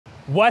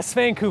West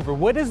Vancouver,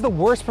 what is the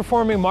worst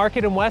performing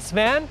market in West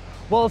Van?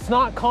 Well, it's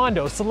not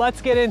condos, so let's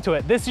get into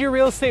it. This is your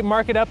real estate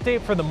market update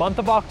for the month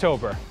of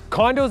October.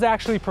 Condos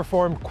actually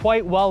performed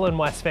quite well in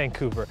West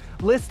Vancouver.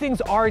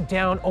 Listings are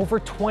down over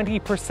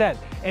 20%.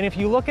 And if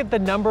you look at the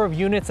number of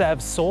units that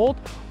have sold,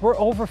 we're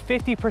over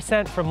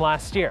 50% from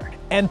last year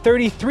and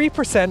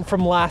 33%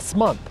 from last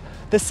month.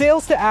 The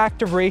sales to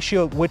active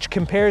ratio, which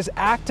compares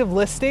active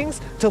listings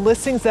to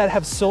listings that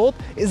have sold,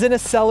 is in a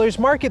seller's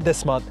market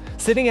this month,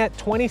 sitting at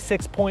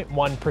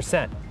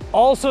 26.1%.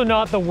 Also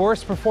not the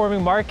worst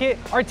performing market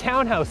are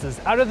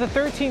townhouses. Out of the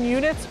 13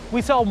 units,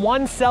 we saw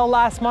one sell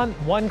last month,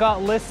 one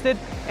got listed,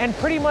 and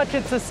pretty much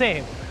it's the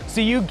same.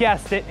 So you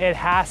guessed it, it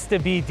has to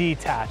be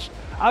detached.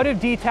 Out of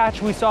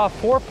detached, we saw a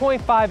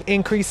 4.5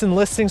 increase in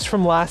listings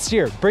from last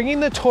year, bringing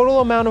the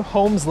total amount of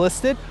homes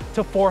listed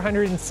to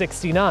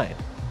 469.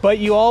 But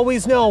you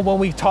always know when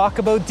we talk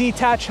about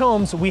detached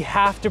homes, we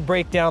have to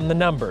break down the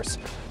numbers.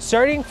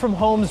 Starting from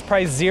homes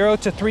priced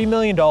 $0 to $3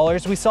 million,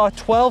 we saw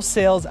 12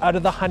 sales out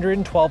of the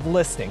 112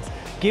 listings,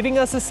 giving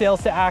us a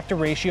sales to active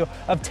ratio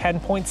of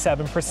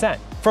 10.7%.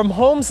 From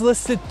homes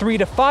listed $3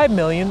 to $5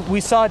 million,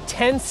 we saw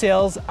 10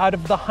 sales out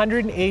of the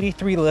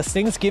 183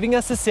 listings, giving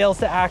us a sales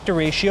to active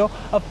ratio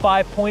of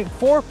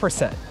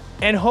 5.4%.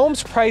 And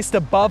homes priced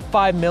above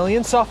 $5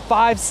 million saw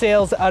 5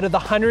 sales out of the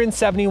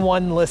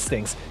 171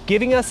 listings,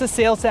 giving us a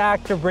sales to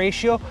active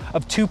ratio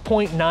of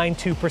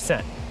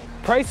 2.92%.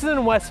 Prices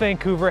in West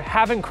Vancouver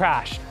haven't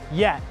crashed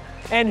yet,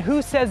 and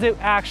who says it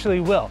actually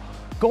will?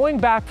 Going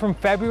back from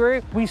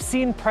February, we've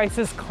seen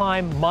prices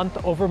climb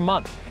month over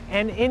month.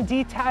 And in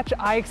detached,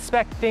 I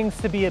expect things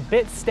to be a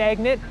bit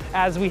stagnant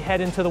as we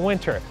head into the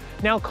winter.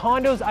 Now,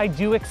 condos, I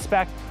do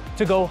expect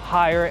to go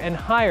higher and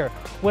higher.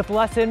 With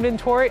less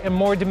inventory and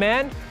more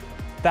demand,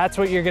 that's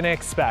what you're gonna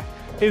expect.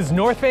 Is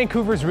North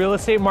Vancouver's real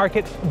estate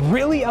market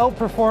really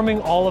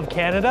outperforming all of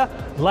Canada?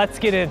 Let's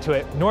get into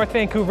it. North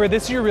Vancouver,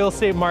 this is your real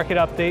estate market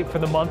update for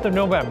the month of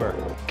November.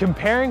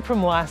 Comparing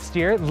from last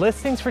year,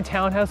 listings for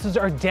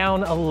townhouses are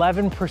down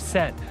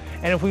 11%.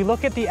 And if we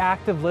look at the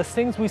active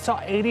listings, we saw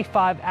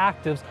 85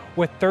 actives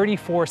with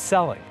 34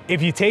 selling.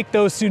 If you take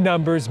those two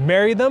numbers,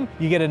 marry them,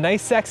 you get a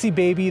nice sexy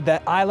baby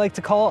that I like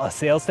to call a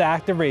sales to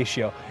active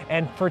ratio.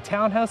 And for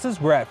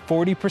townhouses, we're at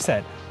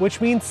 40%,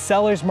 which means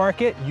seller's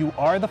market, you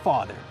are the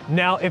father.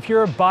 Now, if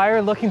you're a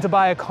buyer looking to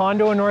buy a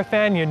condo in North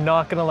Van, you're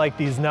not gonna like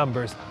these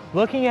numbers.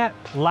 Looking at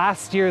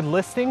last year's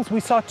listings, we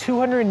saw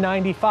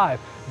 295.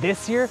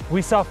 This year,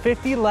 we saw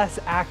 50 less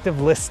active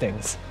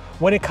listings.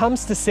 When it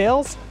comes to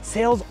sales,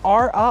 sales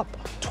are up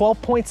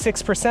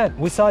 12.6%.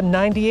 We saw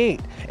 98.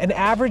 And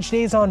average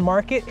days on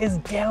market is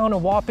down a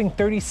whopping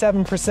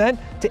 37%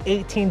 to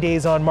 18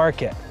 days on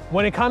market.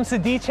 When it comes to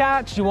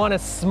detached, you want to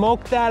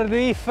smoke that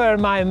reefer,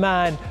 my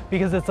man,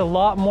 because it's a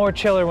lot more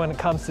chiller when it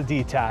comes to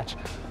detached.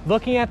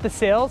 Looking at the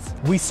sales,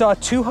 we saw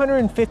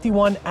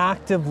 251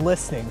 active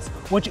listings,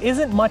 which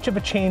isn't much of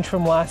a change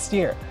from last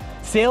year.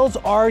 Sales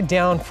are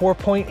down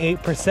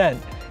 4.8%.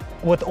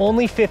 with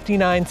only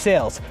 59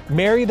 sales.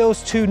 Marry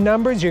those two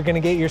numbers, you're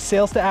gonna get your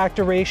sales to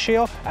active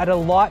ratio at a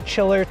lot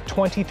chiller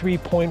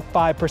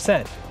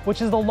 23.5%,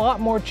 which is a lot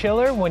more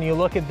chiller when you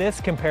look at this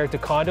compared to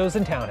condos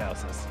and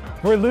townhouses.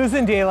 We're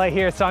losing daylight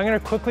here, so I'm gonna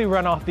quickly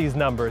run off these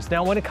numbers.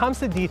 Now, when it comes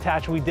to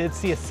detached, we did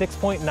see a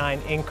 6.9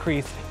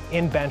 increase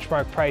in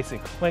benchmark pricing.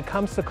 When it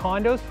comes to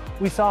condos,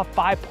 we saw a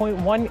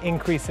 5.1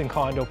 increase in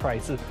condo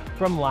prices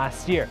from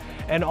last year.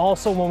 And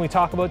also when we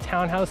talk about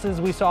townhouses,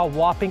 we saw a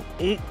whopping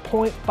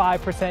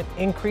 8.5%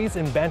 increase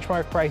in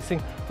benchmark pricing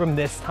from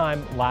this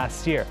time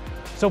last year.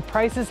 So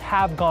prices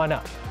have gone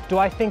up. Do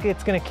I think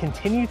it's gonna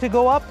continue to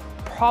go up?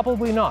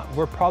 Probably not.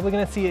 We're probably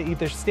gonna see it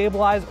either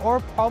stabilize or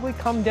probably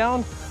come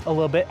down a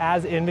little bit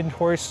as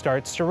inventory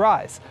starts to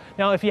rise.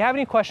 Now, if you have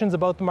any questions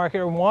about the market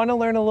or wanna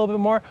learn a little bit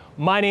more,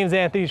 my name's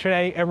Anthony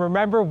Trinetti, and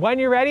remember, when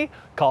you're ready,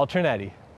 call Trinetti.